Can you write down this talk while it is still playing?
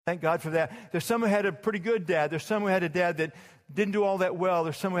Thank God for that. There's some who had a pretty good dad. There's some who had a dad that didn't do all that well.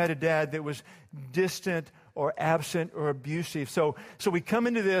 There's some who had a dad that was distant or absent or abusive. So we came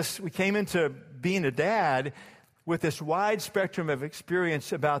into being a dad with this wide spectrum of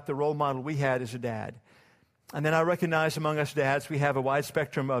experience about the role model we had as a dad. And then I recognize among us dads, we have a wide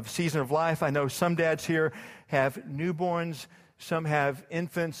spectrum of season of life. I know some dads here have newborns, some have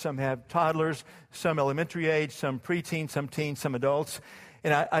infants, some have toddlers, some elementary age, some preteens, some teens, some adults.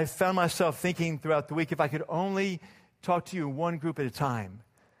 And I found myself thinking throughout the week, if I could only talk to you in one group at a time,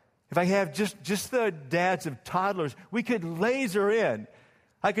 if I have just the dads of toddlers, we could laser in.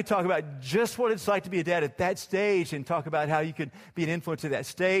 I could talk about just what it's like to be a dad at that stage and talk about how you could be an influence at that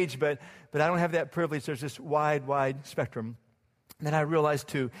stage, but I don't have that privilege. There's this wide spectrum. And then I realized,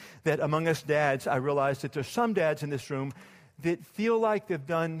 too, that among us dads, I realized that there's some dads in this room that feel like they've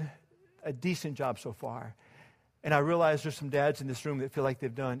done a decent job so far. And I realize there's some dads in this room that feel like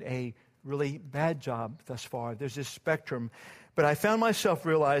they've done a really bad job thus far. There's this spectrum. But I found myself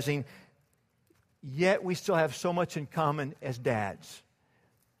realizing, yet we still have so much in common as dads.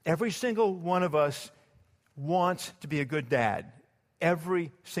 Every single one of us wants to be a good dad.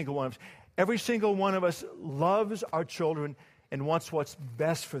 Every single one of us. Every single one of us loves our children and wants what's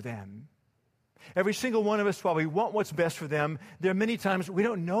best for them. Every single one of us, while we want what's best for them, there are many times we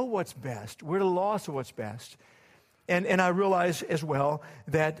don't know what's best. We're at a loss of what's best. And I realize as well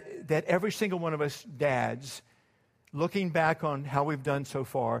that every single one of us dads, looking back on how we've done so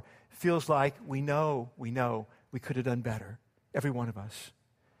far, feels like we know we could have done better. Every one of us.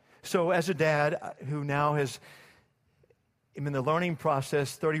 So as a dad who now I'm in the learning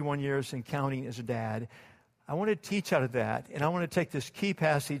process, 31 years and counting as a dad, I want to teach out of that, and I want to take this key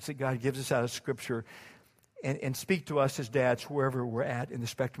passage that God gives us out of Scripture and speak to us as dads wherever we're at in the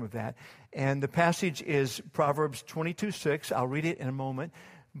spectrum of that. And the passage is Proverbs 22:6. I'll read it in a moment.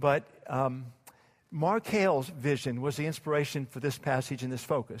 But Mark Hale's vision was the inspiration for this passage and this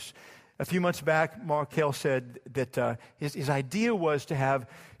focus. A few months back, Mark Hale said that his idea was to have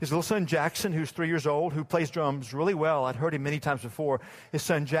his little son Jackson, who's 3 years old, who plays drums really well. I'd heard him many times before. His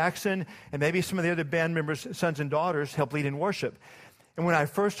son Jackson and maybe some of the other band members' sons and daughters help lead in worship. And when I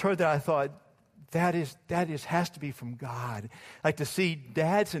first heard that, I thought, that has to be from God. Like to see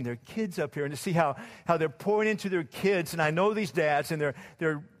dads and their kids up here and to see how they're pouring into their kids. And I know these dads, and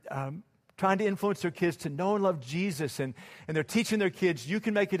they're trying to influence their kids to know and love Jesus, and they're teaching their kids, you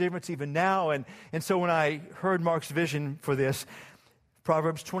can make a difference even now. And so when I heard Mark's vision for this,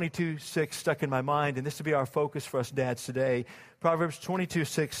 Proverbs 22:6 stuck in my mind, and this will be our focus for us dads today. Proverbs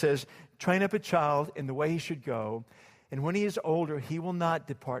 22:6 says, train up a child in the way he should go, and when he is older, he will not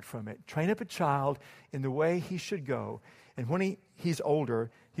depart from it. Train up a child in the way he should go, and when he's older,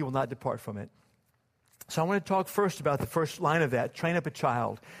 he will not depart from it. So I want to talk first about the first line of that, train up a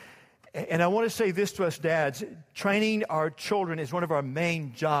child. And I want to say this to us dads, training our children is one of our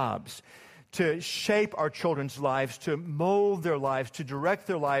main jobs, to shape our children's lives, to mold their lives, to direct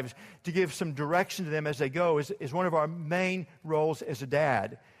their lives, to give some direction to them as they go is one of our main roles as a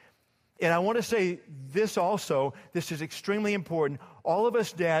dad. And I want to say this also, this is extremely important. All of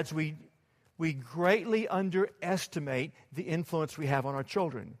us dads, we greatly underestimate the influence we have on our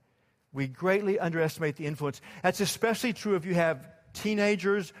children. We greatly underestimate the influence. That's especially true if you have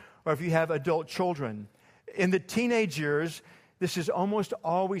teenagers or if you have adult children. In the teenage years, this is almost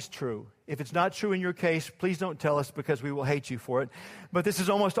always true. If it's not true in your case, please don't tell us because we will hate you for it. But this is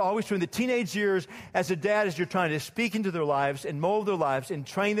almost always true in the teenage years. As a dad, as you're trying to speak into their lives and mold their lives and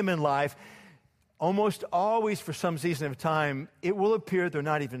train them in life, almost always for some season of time, it will appear they're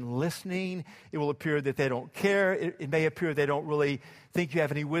not even listening. It will appear that they don't care. It may appear they don't really think you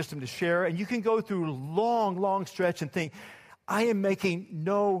have any wisdom to share. And you can go through long stretch and think, I am making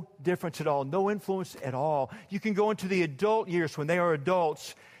no difference at all, no influence at all. You can go into the adult years when they are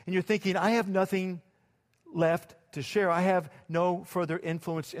adults, and you're thinking, I have nothing left to share. I have no further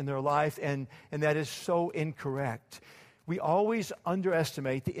influence in their life, and that is so incorrect. We always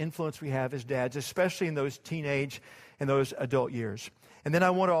underestimate the influence we have as dads, especially in those teenage and those adult years. And then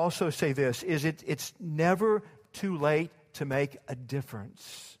I want to also say this, is it's never too late to make a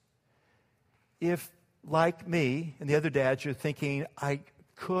difference. If like me and the other dads, you're thinking, I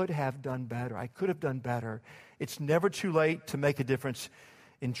could have done better. I could have done better. It's never too late to make a difference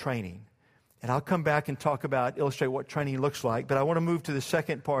in training. And I'll come back and illustrate what training looks like. But I want to move to the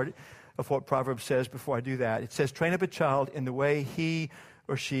second part of what Proverbs says before I do that. It says, train up a child in the way he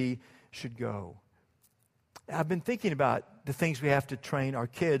or she should go. I've been thinking about the things we have to train our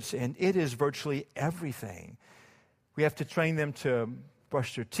kids, and it is virtually everything. We have to train them to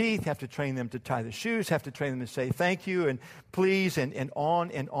brush their teeth, have to train them to tie their shoes, have to train them to say thank you and please, and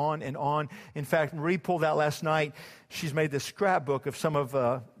on and on and on. In fact, Marie pulled out last night. She's made this scrapbook of some of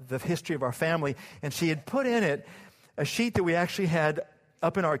the history of our family, and she had put in it a sheet that we actually had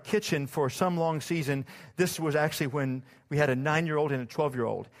up in our kitchen for some long season. This was actually when we had a 9-year-old and a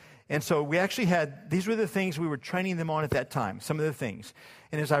 12-year-old. And so we actually had, these were the things we were training them on at that time, some of the things.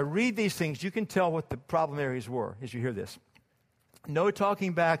 And as I read these things, you can tell what the problem areas were as you hear this. No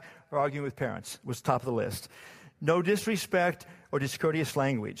talking back or arguing with parents was top of the list. No disrespect or discourteous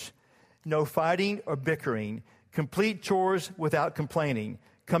language. No fighting or bickering. Complete chores without complaining.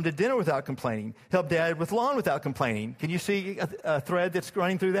 Come to dinner without complaining. Help dad with lawn without complaining. Can you see a thread that's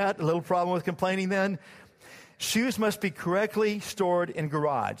running through that? A little problem with complaining then? Shoes must be correctly stored in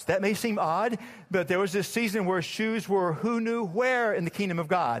garage. That may seem odd, but there was this season where shoes were who knew where in the kingdom of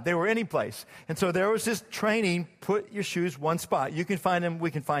God. They were any place. And so there was this training, put your shoes one spot. You can find them,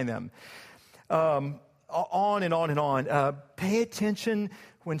 we can find them. On and on and on. Pay attention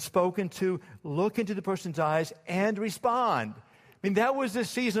when spoken to. Look into the person's eyes and respond. I mean, that was this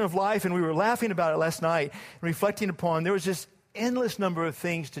season of life, and we were laughing about it last night, reflecting upon, there was this endless number of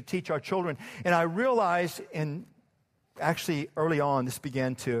things to teach our children. And I realized, and actually early on this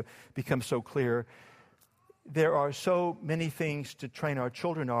began to become so clear, there are so many things to train our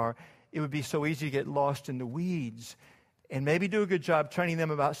children are. It would be so easy to get lost in the weeds and maybe do a good job training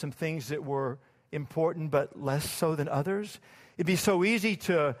them about some things that were important but less so than others. It'd be so easy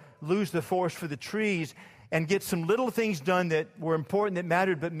to lose the forest for the trees and get some little things done that were important, that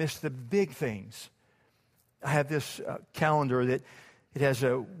mattered, but miss the big things. I have this calendar that it has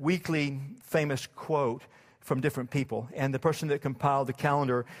a weekly famous quote from different people. And the person that compiled the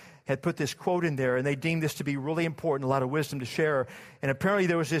calendar had put this quote in there, and they deemed this to be really important, a lot of wisdom to share. And apparently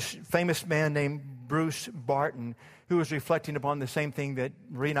there was this famous man named Bruce Barton who was reflecting upon the same thing that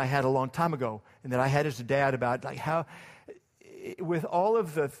Marie and I had a long time ago, and that I had as a dad, about like how, with all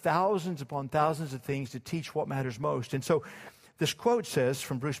of the thousands upon thousands of things to teach what matters most. And so this quote says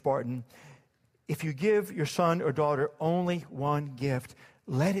from Bruce Barton, if you give your son or daughter only one gift,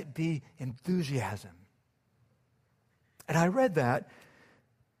 let it be enthusiasm. And I read that,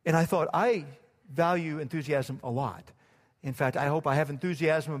 and I thought, I value enthusiasm a lot. In fact, I hope I have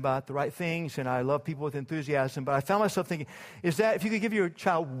enthusiasm about the right things, and I love people with enthusiasm. But I found myself thinking, is that, if you could give your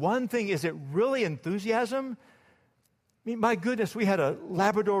child one thing, is it really enthusiasm? I mean, my goodness, we had a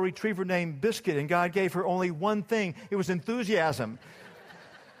Labrador retriever named Biscuit, and God gave her only one thing. It was enthusiasm.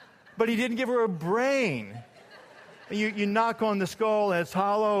 But he didn't give her a brain. You knock on the skull and it's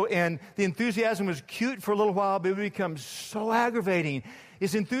hollow, and the enthusiasm was cute for a little while, but it becomes so aggravating.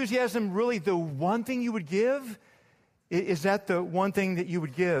 Is enthusiasm really the one thing you would give? Is that the one thing that you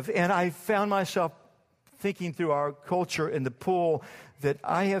would give? And I found myself thinking through our culture and the pull that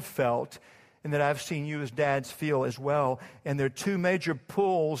I have felt and that I've seen you as dads feel as well. And there are two major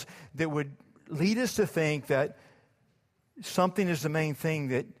pulls that would lead us to think that something is the main thing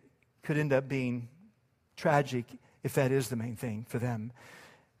that could end up being tragic if that is the main thing for them.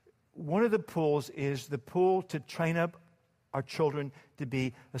 One of the pulls is the pull to train up our children to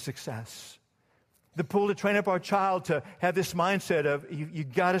be a success. The pull to train up our child to have this mindset of you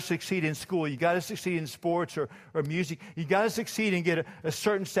got to succeed in school, you got to succeed in sports or music, you got to succeed and get a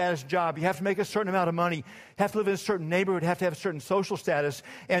certain status job, you have to make a certain amount of money, you have to live in a certain neighborhood, you have to have a certain social status,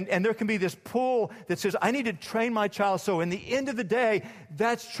 and there can be this pull that says, I need to train my child so in the end of the day,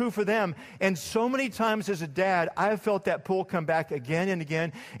 that's true for them. And so many times as a dad, I've felt that pull come back again and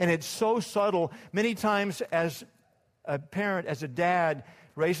again, and it's so subtle. Many times as a parent, as a dad,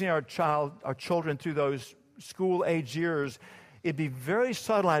 raising our children through those school-age years, it'd be very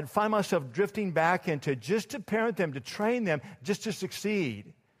subtle. I'd find myself drifting back into just to parent them, to train them, just to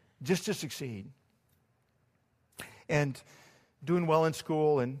succeed. And doing well in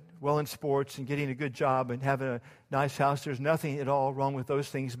school and well in sports and getting a good job and having a nice house, there's nothing at all wrong with those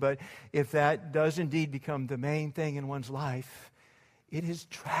things. But if that does indeed become the main thing in one's life, it is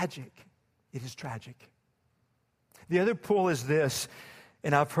tragic. It is tragic. The other pull is this,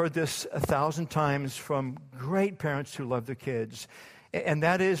 and I've heard this 1,000 times from great parents who love their kids, and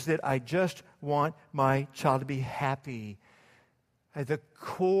that is that I just want my child to be happy. The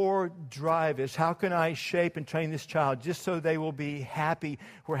core drive is, how can I shape and train this child just so they will be happy,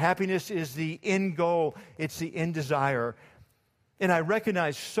 where happiness is the end goal, it's the end desire. And I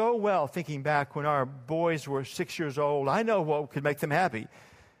recognize so well, thinking back when our boys were 6 years old, I know what could make them happy.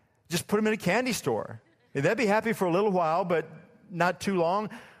 Just put them in a candy store. They'd be happy for a little while, but not too long.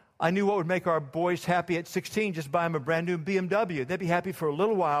 I knew what would make our boys happy at 16, just buy them a brand new BMW. They'd be happy for a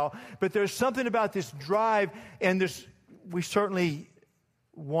little while, but there's something about this drive, and we certainly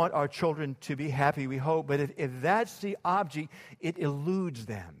want our children to be happy, we hope. But if that's the object, it eludes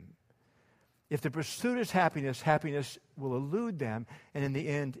them. If the pursuit is happiness, happiness will elude them, and in the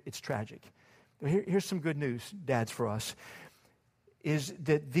end, it's tragic. Here's some good news, dads, for us, is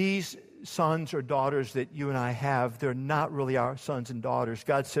that these sons or daughters that you and I have, they're not really our sons and daughters.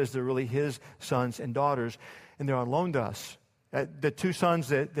 God says they're really His sons and daughters, and they're on loan to us. The two sons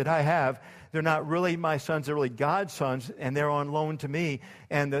that I have, they're not really my sons, they're really God's sons, and they're on loan to me.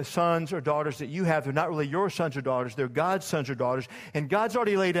 And the sons or daughters that you have, they're not really your sons or daughters, they're God's sons or daughters. And God's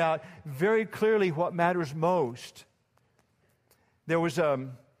already laid out very clearly what matters most. There was a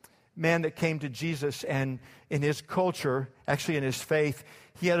man that came to Jesus, and in his culture, actually in his faith,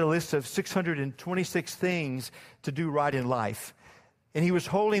 he had a list of 626 things to do right in life. And he was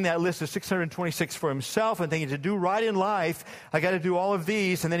holding that list of 626 for himself and thinking, to do right in life, I got to do all of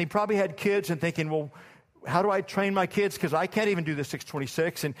these. And then he probably had kids and thinking, well, how do I train my kids? Because I can't even do the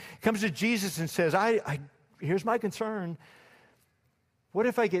 626. And he comes to Jesus and says, here's my concern. What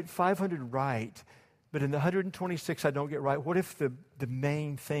if I get 500 right, but in the 126 I don't get right? What if the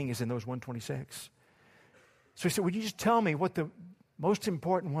main thing is in those 126? So he said, would you just tell me what the most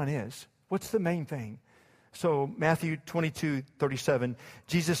important one is? What's the main thing? So Matthew 22:37,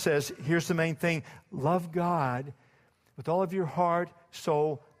 Jesus says, here's the main thing. Love God with all of your heart,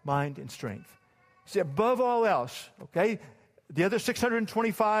 soul, mind, and strength. See, above all else, okay? The other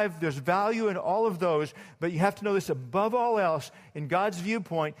 625, there's value in all of those, but you have to know this, above all else, in God's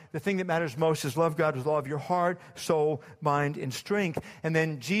viewpoint, the thing that matters most is love God with all of your heart, soul, mind, and strength. And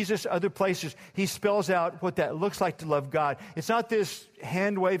then Jesus, other places, he spells out what that looks like to love God. It's not this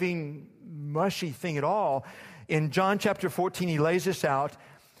hand-waving, mushy thing at all. In John chapter 14, he lays this out.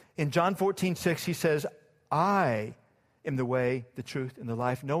 In John 14:6, he says, I am the way, the truth, and the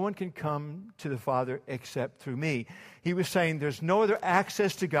life. No one can come to the Father except through me. He was saying there's no other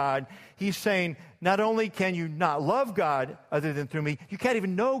access to God. He's saying not only can you not love God other than through me, you can't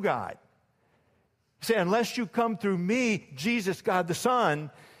even know God. He said, unless you come through me, Jesus, God the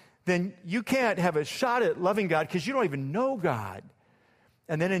Son, then you can't have a shot at loving God because you don't even know God.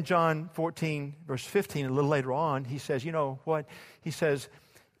 And then in John 14, verse 15, a little later on, he says, you know what? He says,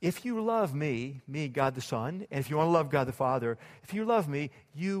 if you love me, God the Son, and if you want to love God the Father, if you love me,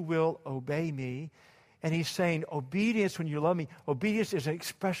 you will obey me. And he's saying obedience, when you love me, obedience is an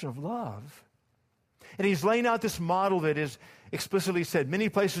expression of love. And he's laying out this model that is explicitly said many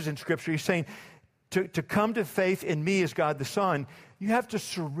places in Scripture. He's saying to come to faith in me as God the Son, you have to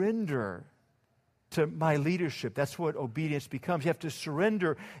surrender to my leadership. That's what obedience becomes. You have to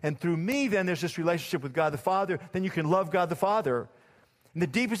surrender. And through me, then there's this relationship with God the Father. Then you can love God the Father. And the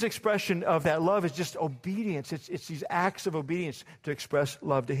deepest expression of that love is just obedience. It's these acts of obedience to express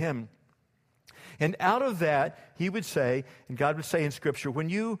love to Him. And out of that, He would say, and God would say in Scripture, when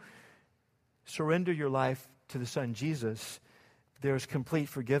you surrender your life to the Son Jesus, there's complete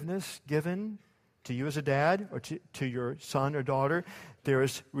forgiveness given to you as a dad or to your son or daughter. There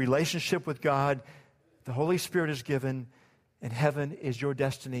is relationship with God. The Holy Spirit is given, and heaven is your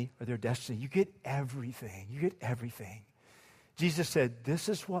destiny or their destiny. You get everything. You get everything. Jesus said, this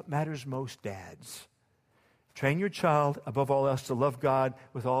is what matters most, dads. Train your child, above all else, to love God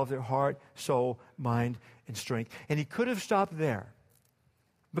with all of their heart, soul, mind, and strength. And He could have stopped there.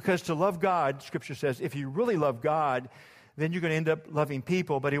 Because to love God, Scripture says, if you really love God, then you're going to end up loving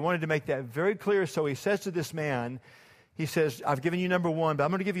people. But He wanted to make that very clear. So He says to this man, He says, I've given you number one, but I'm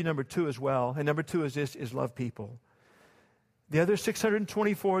going to give you number two as well. And number two is this, is love people. The other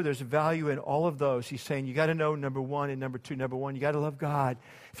 624, there's value in all of those. He's saying you got to know number one and number two. Number one, you got to love God.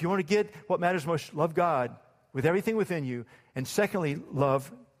 If you want to get what matters most, love God with everything within you. And secondly, love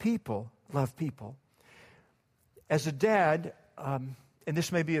people. Love people. As a dad, and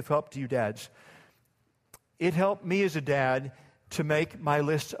this may be of help to you dads, it helped me as a dad to make my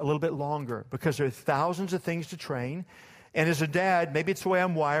list a little bit longer because there are thousands of things to train. And as a dad, maybe it's the way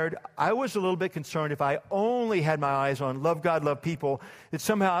I'm wired, I was a little bit concerned if I only had my eyes on love God, love people, that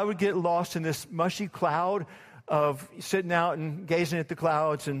somehow I would get lost in this mushy cloud of sitting out and gazing at the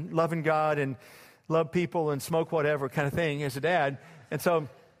clouds and loving God and love people and smoke whatever kind of thing as a dad. And so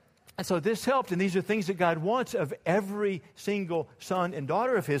this helped, and these are things that God wants of every single son and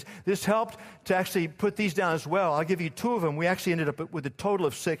daughter of His. This helped to actually put these down as well. I'll give you two of them. We actually ended up with a total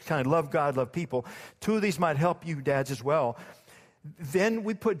of 6, kind of love God, love people. 2 of these might help you dads as well. Then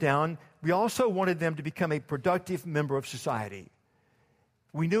we put down, we also wanted them to become a productive member of society.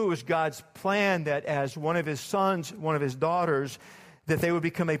 We knew it was God's plan that as one of His sons, one of His daughters, that they would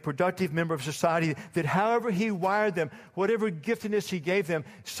become a productive member of society, that however He wired them, whatever giftedness He gave them,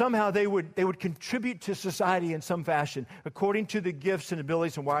 somehow they would contribute to society in some fashion, according to the gifts and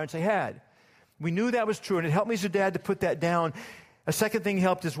abilities and wirings they had. We knew that was true, and it helped me as a dad to put that down. A second thing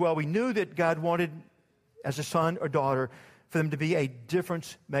helped as well. We knew that God wanted, as a son or daughter, for them to be a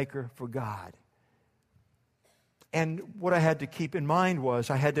difference maker for God. And what I had to keep in mind was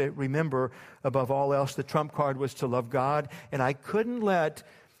I had to remember, above all else, the trump card was to love God. And I couldn't let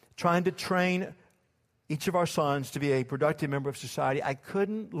trying to train each of our sons to be a productive member of society, I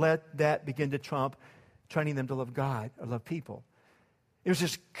couldn't let that begin to trump training them to love God or love people. It was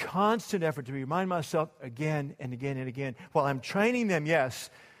this constant effort to remind myself again and again and again, while I'm training them, yes,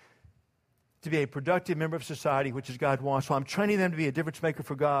 to be a productive member of society, which is God wants. So I'm training them to be a difference maker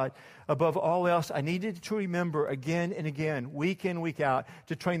for God. Above all else, I needed to remember again and again, week in, week out,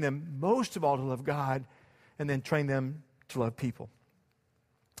 to train them most of all to love God and then train them to love people.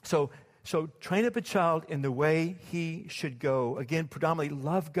 So train up a child in the way he should go. Again, predominantly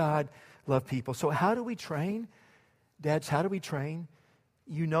love God, love people. So how do we train? Dads, how do we train?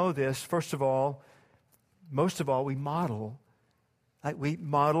 You know this. First of all, most of all, we model. We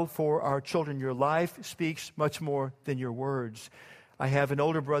model for our children. Your life speaks much more than your words. I have an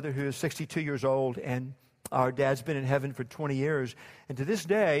older brother who is 62 years old, and our dad's been in heaven for 20 years. And to this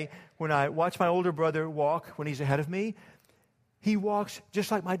day, when I watch my older brother walk when he's ahead of me, he walks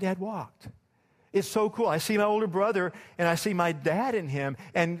just like my dad walked. It's so cool. I see my older brother, and I see my dad in him,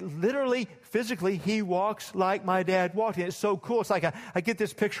 and literally, physically, he walks like my dad walked. And it's so cool. It's like I get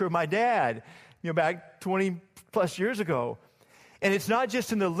this picture of my dad, back 20 plus years ago. And it's not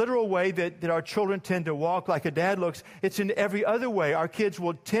just in the literal way that our children tend to walk like a dad looks. It's in every other way. Our kids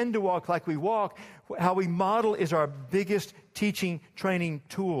will tend to walk like we walk. How we model is our biggest teaching, training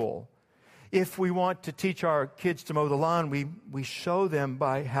tool. If we want to teach our kids to mow the lawn, we show them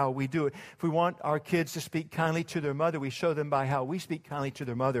by how we do it. If we want our kids to speak kindly to their mother, we show them by how we speak kindly to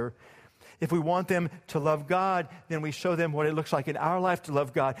their mother. If we want them to love God, then we show them what it looks like in our life to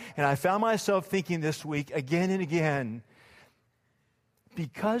love God. And I found myself thinking this week again and again,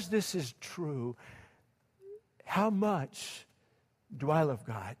 because this is true, how much do I love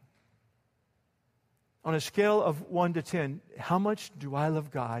God? On a scale of 1 to 10, how much do I love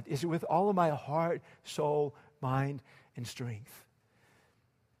God? Is it with all of my heart, soul, mind, and strength?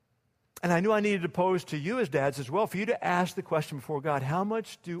 And I knew I needed to pose to you as dads as well, for you to ask the question before God, how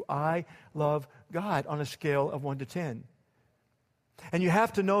much do I love God on a scale of 1 to 10? And you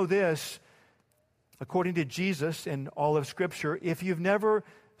have to know this. According to Jesus and all of Scripture, if you've never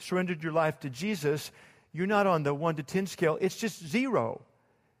surrendered your life to Jesus, you're not on the 1 to 10 scale. It's just 0.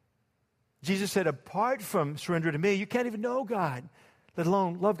 Jesus said, apart from surrender to me, you can't even know God, let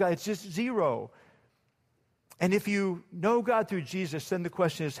alone love God. It's just 0. And if you know God through Jesus, then the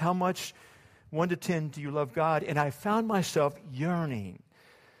question is, how much, 1 to 10, do you love God? And I found myself yearning.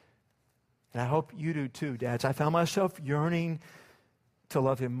 And I hope you do too, dads. I found myself yearning to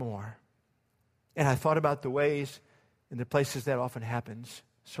love Him more. And I thought about the ways and the places that often happens.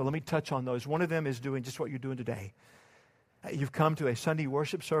 So let me touch on those. One of them is doing just what you're doing today. You've come to a Sunday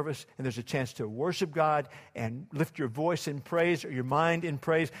worship service, and there's a chance to worship God and lift your voice in praise or your mind in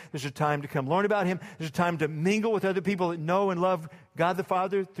praise. There's a time to come learn about Him. There's a time to mingle with other people that know and love God the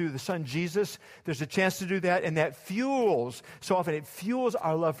Father through the Son Jesus. There's a chance to do that, and that fuels, so often it fuels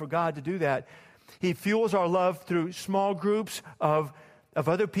our love for God to do that. He fuels our love through small groups of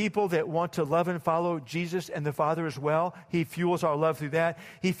other people that want to love and follow Jesus and the Father as well. He fuels our love through that.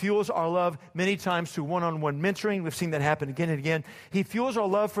 He fuels our love many times through one-on-one mentoring. We've seen that happen again and again. He fuels our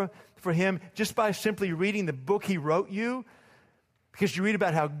love for Him just by simply reading the book He wrote you, because you read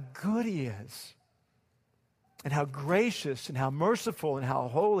about how good He is and how gracious and how merciful and how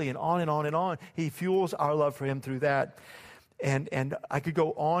holy and on and on and on. He fuels our love for Him through that. And I could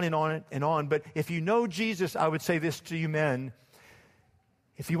go on and on and on. But if you know Jesus, I would say this to you men.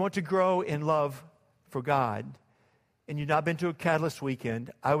 If you want to grow in love for God and you've not been to a Catalyst weekend,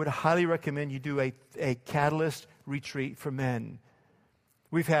 I would highly recommend you do a Catalyst retreat for men.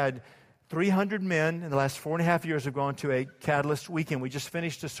 We've had 300 men in the last 4.5 years have gone to a Catalyst weekend. We just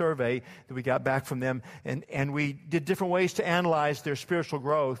finished a survey that we got back from them, and we did different ways to analyze their spiritual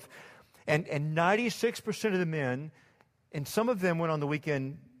growth. And 96% of the men, and some of them went on the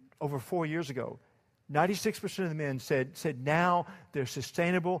weekend over 4 years ago, 96% of the men said, now there's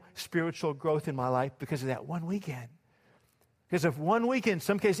sustainable spiritual growth in my life because of that one weekend. Because of one weekend, in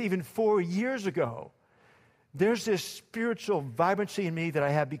some cases even 4 years ago, there's this spiritual vibrancy in me that I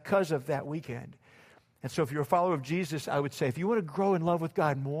have because of that weekend. And so if you're a follower of Jesus, I would say, if you want to grow in love with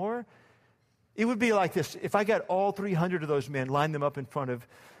God more, It would be like this. If I got all 300 of those men, lined them up in front of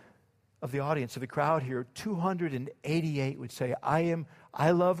the audience, of the crowd here, 288 would say,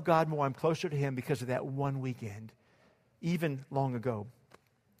 I love God more. I'm closer to him because of that one weekend, even long ago.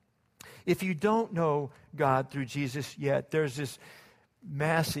 If you don't know God through Jesus yet, there's this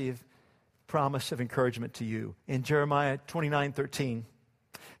massive promise of encouragement to you. In Jeremiah 29:13,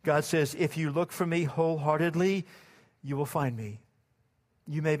 God says, if you look for me wholeheartedly, you will find me.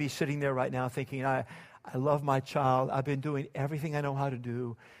 You may be sitting there right now thinking, I love my child. I've been doing everything I know how to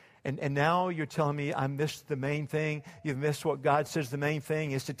do. And now you're telling me I missed the main thing. You've missed what God says the main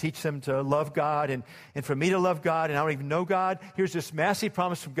thing is to teach them to love God and for me to love God, and I don't even know God. Here's this massive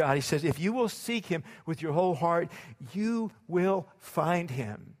promise from God. He says, if you will seek him with your whole heart, you will find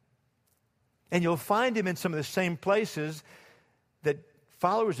him. And you'll find him in some of the same places that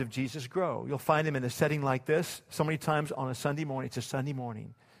followers of Jesus grow. You'll find him in a setting like this. So many times on a Sunday morning, it's a Sunday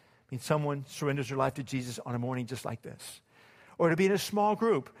morning. I mean, someone surrenders their life to Jesus on a morning just like this. Or to be in a small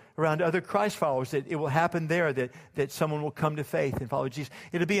group around other Christ followers, that it will happen there, that someone will come to faith and follow Jesus.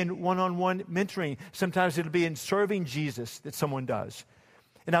 It'll be in one-on-one mentoring. Sometimes it'll be in serving Jesus that someone does.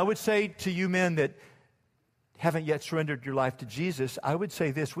 And I would say to you men that haven't yet surrendered your life to Jesus, I would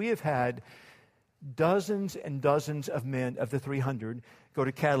say this. We have had dozens and dozens of men of the 300 go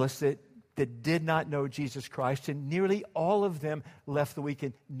to Catalyst that did not know Jesus Christ, and nearly all of them left the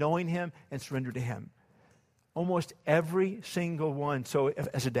weekend knowing him and surrendered to him. Almost every single one. So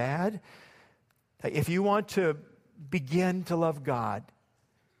as a dad, if you want to begin to love God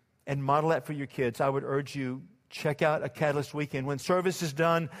and model that for your kids, I would urge you, check out a Catalyst weekend. When service is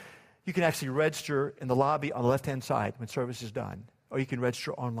done, you can actually register in the lobby on the left-hand side when service is done, or you can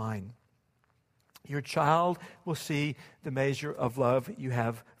register online. Your child will see the measure of love you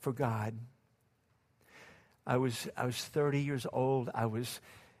have for God. I was 30 years old. I was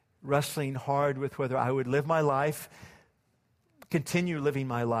wrestling hard with whether I would live my life, continue living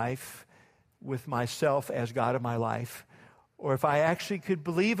my life with myself as God of my life, or if I actually could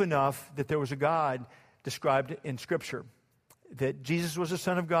believe enough that there was a God described in Scripture, that Jesus was the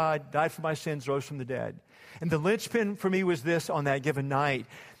Son of God, died for my sins, rose from the dead. And the linchpin for me was this on that given night.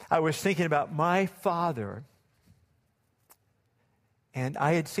 I was thinking about my father, and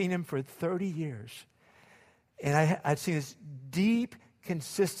I had seen him for 30 years. And I'd seen this deep,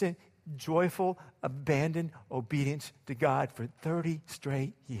 consistent, joyful, abandoned obedience to God for 30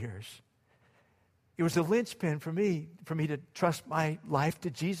 straight years. It was a linchpin for me to trust my life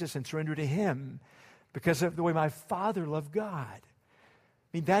to Jesus and surrender to him because of the way my father loved God.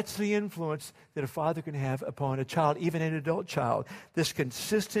 I mean, that's the influence that a father can have upon a child, even an adult child. This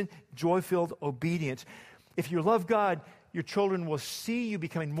consistent, joy-filled obedience. If you love God, your children will see you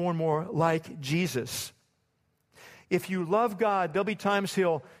becoming more and more like Jesus. If you love God, there'll be times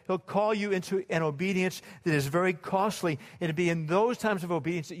He'll call you into an obedience that is very costly. And it'll be in those times of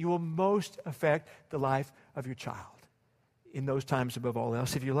obedience that you will most affect the life of your child. In those times above all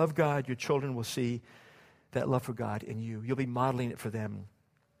else. If you love God, your children will see that love for God in you. You'll be modeling it for them.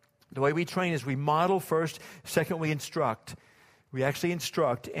 The way we train is we model first. Second, we instruct. We actually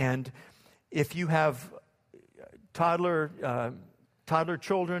instruct. And if you have toddler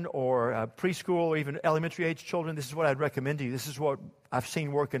children or preschool or even elementary age children, this is what I'd recommend to you. This is what I've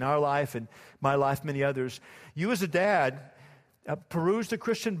seen work in our life and my life, many others. You as a dad, peruse the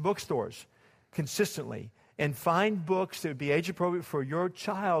Christian bookstores consistently and find books that would be age appropriate for your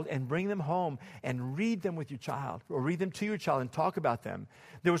child and bring them home and read them with your child or read them to your child and talk about them.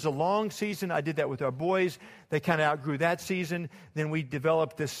 There was a long season. I did that with our boys. They kind of outgrew that season. Then we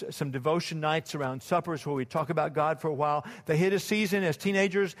developed some devotion nights around suppers where we talk about God for a while. They hit a season as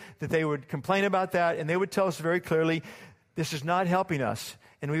teenagers that they would complain about that, and they would tell us very clearly, this is not helping us.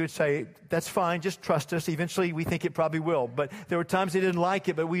 And we would say, that's fine, just trust us. Eventually, we think it probably will. But there were times they didn't like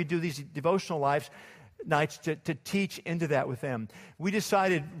it, but we would do these devotional nights to teach into that with them. We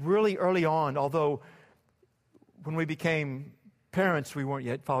decided really early on, although when we became parents, we weren't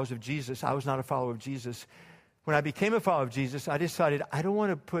yet followers of Jesus. I was not a follower of Jesus. When I became a follower of Jesus, I decided I don't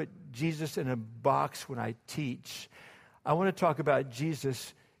want to put Jesus in a box when I teach. I want to talk about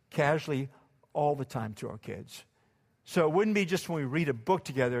Jesus casually all the time to our kids. So it wouldn't be just when we read a book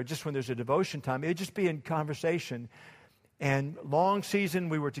together, just when there's a devotion time. It would just be in conversation. And long season,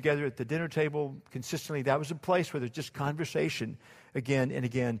 we were together at the dinner table consistently. That was a place where there's just conversation again and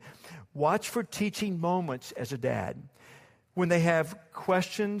again. Watch for teaching moments as a dad. When they have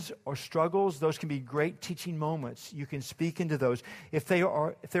questions or struggles, those can be great teaching moments. You can speak into those. If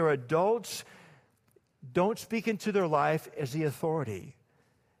they're adults, don't speak into their life as the authority.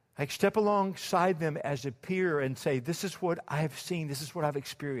 Like step alongside them as a peer and say, this is what I've seen, this is what I've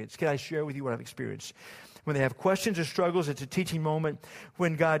experienced. Can I share with you what I've experienced? When they have questions or struggles, it's a teaching moment.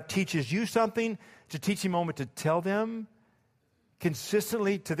 When God teaches you something, it's a teaching moment to tell them.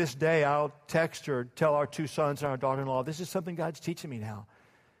 Consistently to this day, I'll text or tell our 2 sons and our daughter-in-law, this is something God's teaching me now.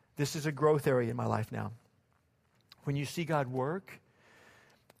 This is a growth area in my life now. When you see God work,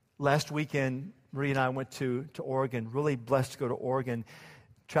 last weekend, Marie and I went to Oregon, really blessed to go to Oregon.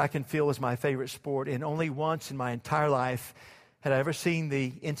 Track and field is my favorite sport, and only once in my entire life had I ever seen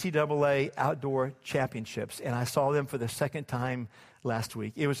the NCAA Outdoor Championships, and I saw them for the second time last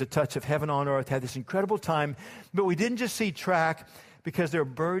week. It was a touch of heaven on earth, had this incredible time, but we didn't just see track because there are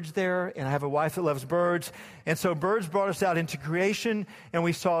birds there, and I have a wife that loves birds, and so birds brought us out into creation, and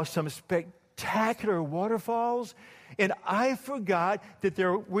we saw some spectacular waterfalls, and I forgot that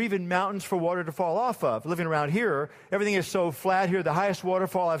there were even mountains for water to fall off of. Living around here, everything is so flat here. The highest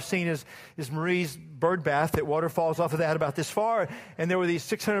waterfall I've seen is Marie's bird bath. That water falls off of that about this far. And there were these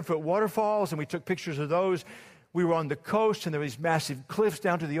 600-foot waterfalls, and we took pictures of those. We were on the coast, and there were these massive cliffs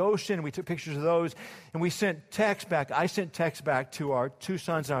down to the ocean, and we took pictures of those. And we sent texts back. I sent texts back to our 2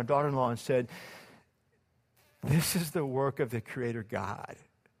 sons and our daughter-in-law and said, this is the work of the Creator God.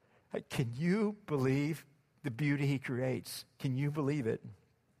 Can you believe the beauty He creates? Can you believe it?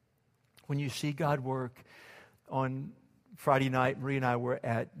 When you see God work, on Friday night, Marie and I were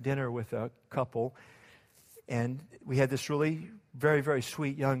at dinner with a couple, and we had this really very, very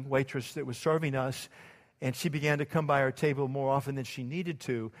sweet young waitress that was serving us, and she began to come by our table more often than she needed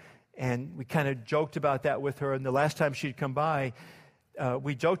to, and we kind of joked about that with her, and the last time she'd come by,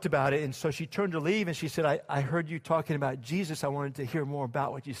 we joked about it, and so she turned to leave, and she said, I heard you talking about Jesus. I wanted to hear more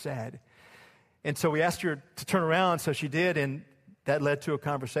about what you said. And so we asked her to turn around, so she did, and that led to a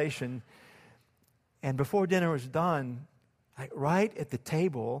conversation. And before dinner was done, right at the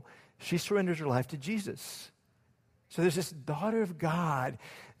table, she surrenders her life to Jesus. So there's this daughter of God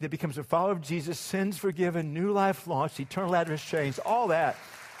that becomes a follower of Jesus, sins forgiven, new life launched, eternal address changed, all that.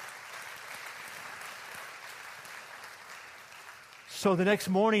 So the next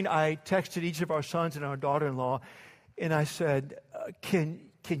morning, I texted each of our sons and our daughter-in-law, and I said, Can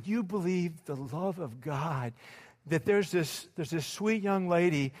you believe the love of God? That there's this sweet young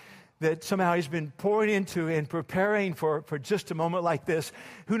lady that somehow He's been pouring into and preparing for just a moment like this.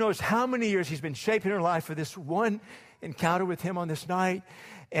 Who knows how many years He's been shaping her life for this one encounter with Him on this night.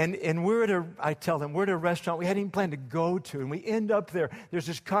 And I tell them, we're at a restaurant we hadn't even planned to go to, and we end up there. There's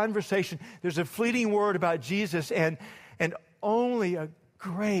this conversation. There's a fleeting word about Jesus, and only a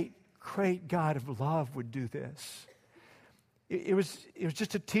great, great God of love would do this. It was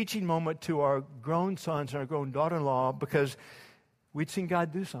just a teaching moment to our grown sons and our grown daughter-in-law because we'd seen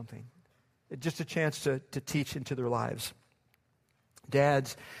God do something. Just a chance to teach into their lives.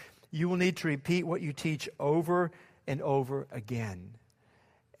 Dads, you will need to repeat what you teach over and over again.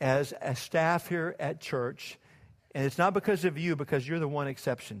 As a staff here at church, and it's not because of you, because you're the one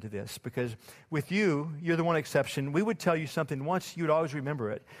exception to this. Because with you, you're the one exception. We would tell you something once, you'd always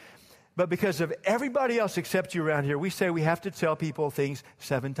remember it. But because of everybody else except you around here, we say we have to tell people things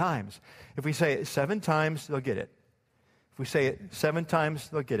 7 times. If we say it 7 times, they'll get it. If we say it 7 times,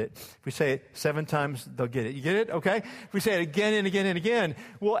 they'll get it. If we say it 7 times, they'll get it. You get it? Okay? If we say it again and again and again,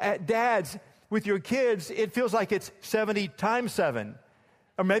 well, at dads, with your kids, it feels like it's 70 times 7.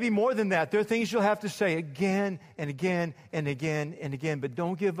 Or maybe more than that. There are things you'll have to say again and again and again and again. But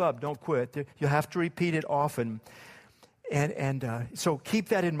don't give up. Don't quit. You'll have to repeat it often. So keep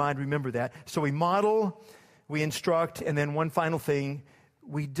that in mind. Remember that. So we model, we instruct, and then one final thing,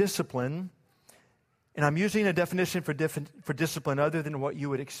 we discipline. And I'm using a definition for discipline other than what you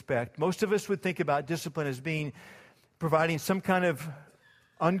would expect. Most of us would think about discipline as being providing some kind of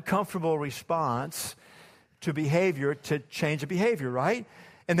uncomfortable response to behavior to change a behavior, right?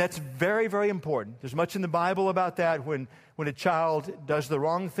 And that's very, very important. There's much in the Bible about that. When a child does the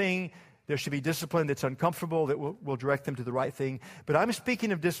wrong thing, there should be discipline that's uncomfortable that will direct them to the right thing. But I'm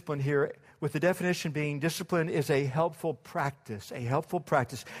speaking of discipline here with the definition being discipline is a helpful practice, a helpful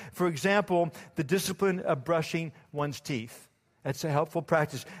practice. For example, the discipline of brushing one's teeth. That's a helpful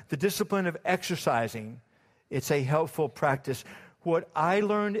practice. The discipline of exercising, it's a helpful practice. What I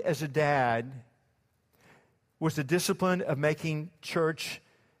learned as a dad was the discipline of making church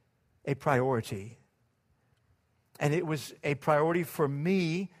a priority. And it was a priority for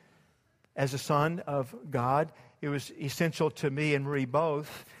me as a son of God. It was essential to me and Marie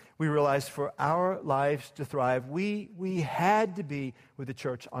both. We realized for our lives to thrive, we had to be with the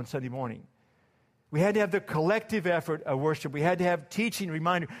church on Sunday morning. We had to have the collective effort of worship. We had to have teaching,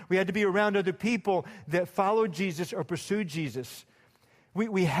 reminder. We had to be around other people that followed Jesus or pursued Jesus.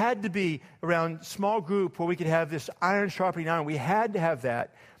 We had to be around small group where we could have this iron sharpening iron. We had to have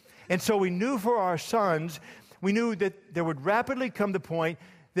that. And so we knew for our sons, we knew that there would rapidly come the point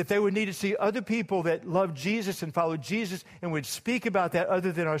that they would need to see other people that loved Jesus and followed Jesus and would speak about that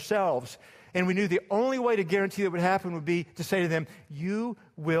other than ourselves. And we knew the only way to guarantee that would happen would be to say to them, you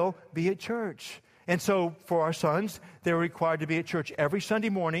will be at church. And so for our sons, they were required to be at church every Sunday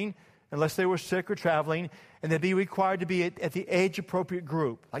morning, unless they were sick or traveling, and they'd be required to be at the age-appropriate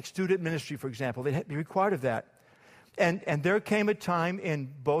group, like student ministry, for example. They'd be required of that. And there came a time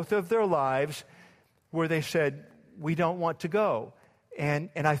in both of their lives where they said, we don't want to go. And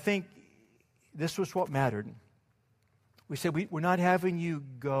I think this was what mattered. We said, we're not having you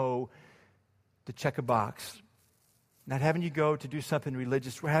go to check a box, not having you go to do something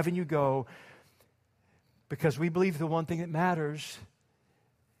religious. We're having you go because we believe the one thing that matters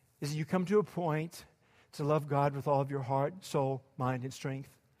is that you come to a point to love God with all of your heart, soul, mind, and strength.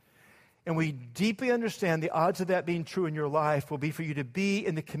 And we deeply understand the odds of that being true in your life will be for you to be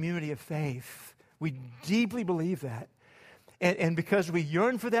in the community of faith. We deeply believe that. And because we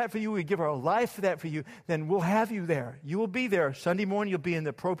yearn for that for you, we give our life for that for you, then we'll have you there. You will be there. Sunday morning, you'll be in the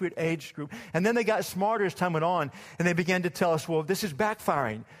appropriate age group. And then they got smarter as time went on, and they began to tell us, well, this is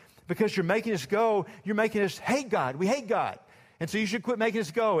backfiring. Because you're making us go, you're making us hate God. We hate God. And so you should quit making us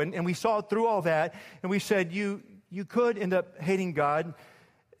go. And we saw through all that, and we said, you could end up hating God.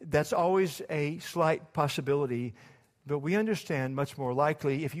 That's always a slight possibility. But we understand much more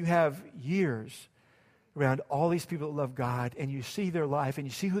likely if you have years around all these people that love God, and you see their life, and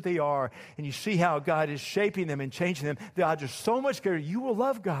you see who they are, and you see how God is shaping them and changing them, the odds are so much greater. You will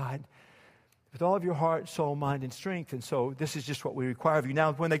love God with all of your heart, soul, mind, and strength. And so this is just what we require of you.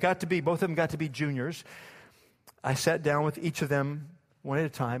 Now, when they got to be, both of them got to be juniors, I sat down with each of them one at a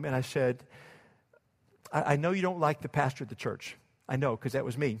time, and I said, I know you don't like the pastor of the church. I know, because that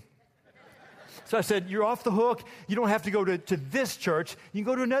was me. So I said, you're off the hook. You don't have to go to this church. You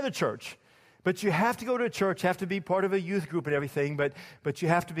can go to another church. But you have to go to a church, have to be part of a youth group and everything, but you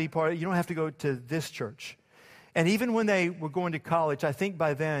have to be part of, you don't have to go to this church. And even when they were going to college, I think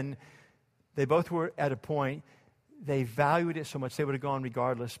by then, they both were at a point, they valued it so much they would have gone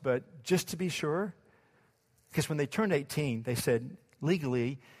regardless. But just to be sure, because when they turned 18, they said,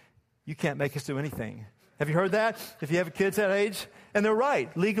 legally, you can't make us do anything. Have you heard that? If you have kids that age? And they're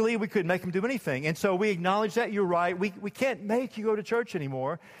right. Legally, we couldn't make them do anything. And so we acknowledge that. You're right. We can't make you go to church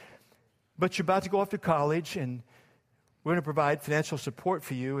anymore. But you're about to go off to college, and we're going to provide financial support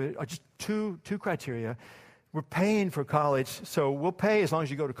for you. Just two criteria. We're paying for college, so we'll pay as long as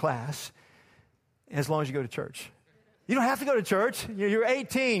you go to class and as long as you go to church. You don't have to go to church. You're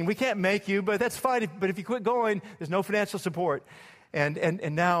 18. We can't make you, but that's fine. But if you quit going, there's no financial support. And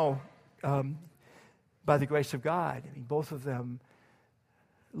now, by the grace of God, I mean, both of them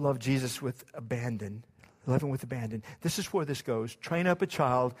love Jesus with abandon. Love him with abandon. This is where this goes. Train up a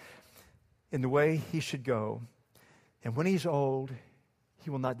child in the way he should go. And when he's old, he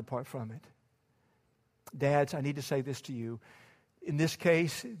will not depart from it. Dads, I need to say this to you. In this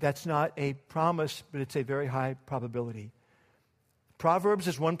case, that's not a promise, but it's a very high probability. Proverbs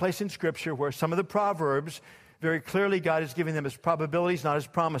is one place in Scripture where some of the Proverbs, very clearly God is giving them as probabilities, not as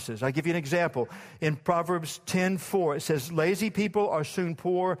promises. I'll give you an example. In Proverbs 10:4, it says, lazy people are soon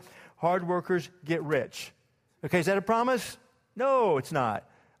poor, hard workers get rich. Okay, is that a promise? No, it's not.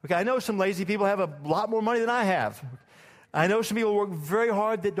 Okay, I know some lazy people have a lot more money than I have. I know some people work very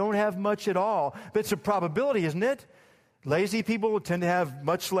hard that don't have much at all. But it's a probability, isn't it? Lazy people tend to have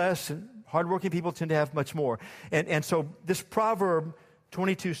much less, and hardworking people tend to have much more. And so this proverb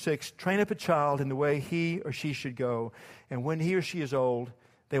 22:6, train up a child in the way he or she should go, and when he or she is old,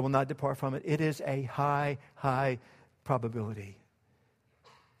 they will not depart from it. It is a high, high probability.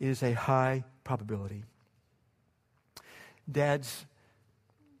 It is a high probability. Dads,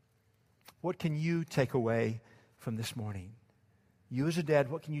 what can you take away from this morning? You as a dad,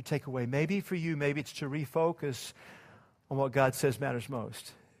 what can you take away? Maybe for you, maybe it's to refocus on what God says matters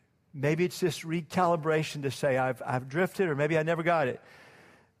most. Maybe it's this recalibration to say, I've drifted, or maybe I never got it.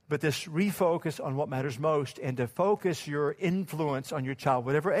 But this refocus on what matters most, and to focus your influence on your child,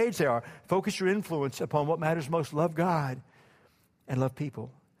 whatever age they are, focus your influence upon what matters most. Love God and love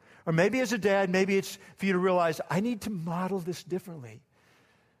people. Or maybe as a dad, maybe it's for you to realize, I need to model this differently.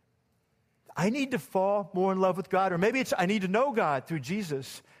 I need to fall more in love with God. Or maybe it's I need to know God through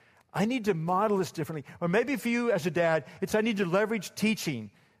Jesus. I need to model this differently. Or maybe for you as a dad, it's I need to leverage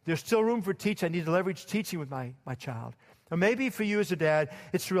teaching. There's still room for teaching. I need to leverage teaching with my child. Or maybe for you as a dad,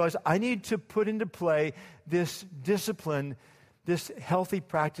 it's to realize I need to put into play this discipline, this healthy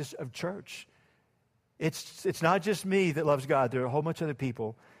practice of church. It's not just me that loves God. There are a whole bunch of other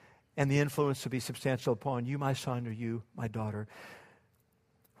people, and the influence will be substantial upon you, my son, or you, my daughter.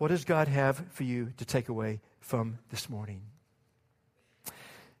 What does God have for you to take away from this morning?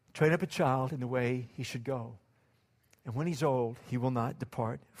 Train up a child in the way he should go, and when he's old, he will not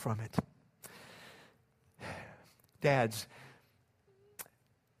depart from it. Dads,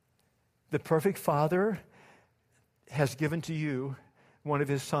 the perfect father has given to you one of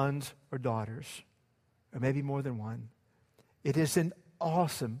his sons or daughters, or maybe more than one. It is an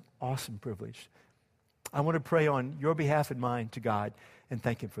awesome, awesome privilege. I want to pray on your behalf and mine to God and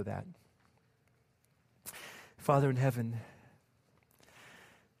thank him for that. Father in heaven,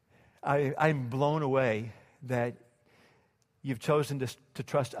 I'm blown away that you've chosen to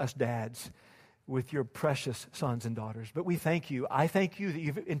trust us dads with your precious sons and daughters. But we thank you. I thank you that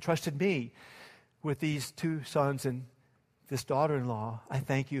you've entrusted me with these two sons and this daughter-in-law. I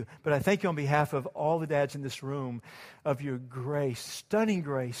thank you. But I thank you on behalf of all the dads in this room of your grace, stunning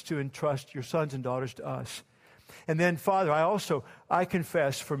grace to entrust your sons and daughters to us. And then, Father, I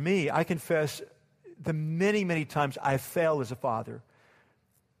confess the many, many times I failed as a father.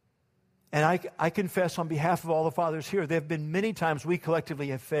 And I confess on behalf of all the fathers here, there have been many times we collectively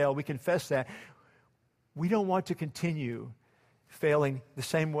have failed. We confess that. We don't want to continue failing the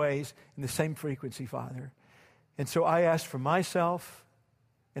same ways in the same frequency, Father. And so I ask for myself,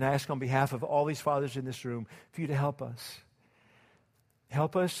 and I ask on behalf of all these fathers in this room, for you to help us.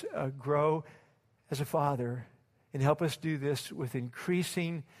 Help us grow as a father, and help us do this with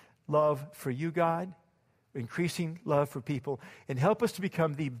increasing love for you, God, increasing love for people, and help us to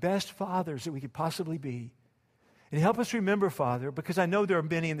become the best fathers that we could possibly be. And help us remember, Father, because I know there are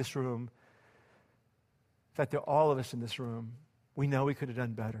many in this room, in fact, there are all of us in this room, we know we could have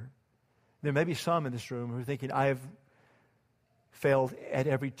done better. There may be some in this room who are thinking, I have failed at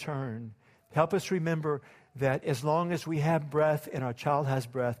every turn. Help us remember that as long as we have breath and our child has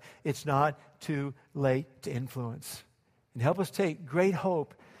breath, it's not too late to influence. And help us take great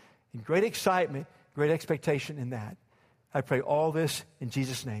hope and great excitement, great expectation in that. I pray all this in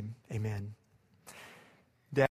Jesus' name. Amen.